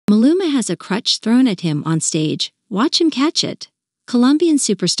Maluma has a crutch thrown at him on stage. Watch him catch it. Colombian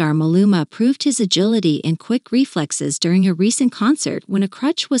superstar Maluma proved his agility and quick reflexes during a recent concert when a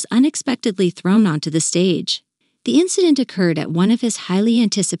crutch was unexpectedly thrown onto the stage. The incident occurred at one of his highly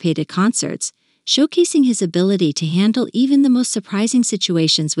anticipated concerts, showcasing his ability to handle even the most surprising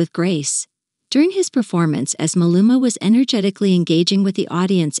situations with grace. During his performance, as Maluma was energetically engaging with the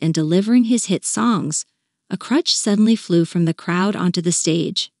audience and delivering his hit songs, a crutch suddenly flew from the crowd onto the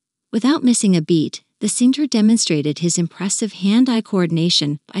stage. Without missing a beat, the singer demonstrated his impressive hand-eye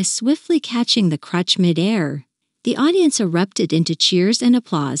coordination by swiftly catching the crutch mid-air. The audience erupted into cheers and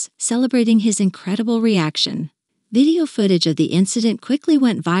applause, celebrating his incredible reaction. Video footage of the incident quickly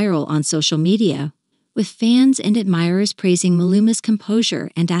went viral on social media, with fans and admirers praising Maluma's composure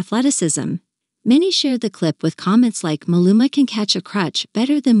and athleticism. Many shared the clip with comments like, "Maluma can catch a crutch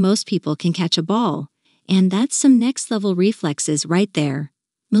better than most people can catch a ball, and that's some next-level reflexes right there."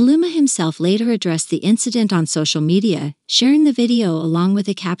 Maluma himself later addressed the incident on social media, sharing the video along with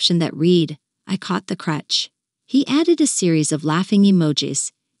a caption that read, "I caught the crutch." He added a series of laughing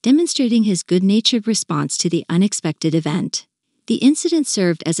emojis, demonstrating his good-natured response to the unexpected event. The incident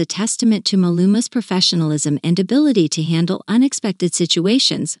served as a testament to Maluma's professionalism and ability to handle unexpected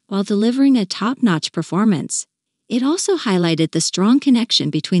situations while delivering a top-notch performance. It also highlighted the strong connection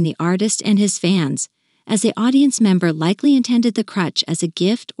between the artist and his fans, as the audience member likely intended the crutch as a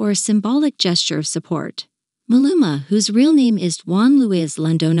gift or a symbolic gesture of support. Maluma, whose real name is Juan Luis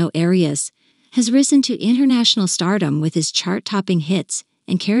Londono Arias, has risen to international stardom with his chart-topping hits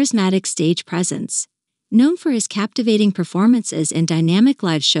and charismatic stage presence. Known for his captivating performances and dynamic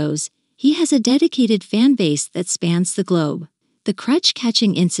live shows, he has a dedicated fan base that spans the globe. The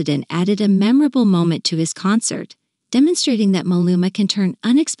crutch-catching incident added a memorable moment to his concert, demonstrating that Maluma can turn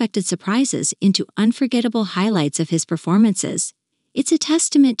unexpected surprises into unforgettable highlights of his performances. It's a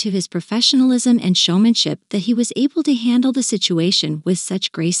testament to his professionalism and showmanship that he was able to handle the situation with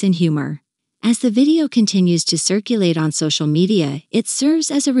such grace and humor. As the video continues to circulate on social media, it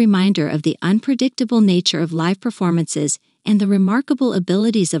serves as a reminder of the unpredictable nature of live performances and the remarkable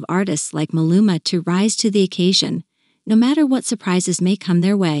abilities of artists like Maluma to rise to the occasion, no matter what surprises may come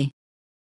their way.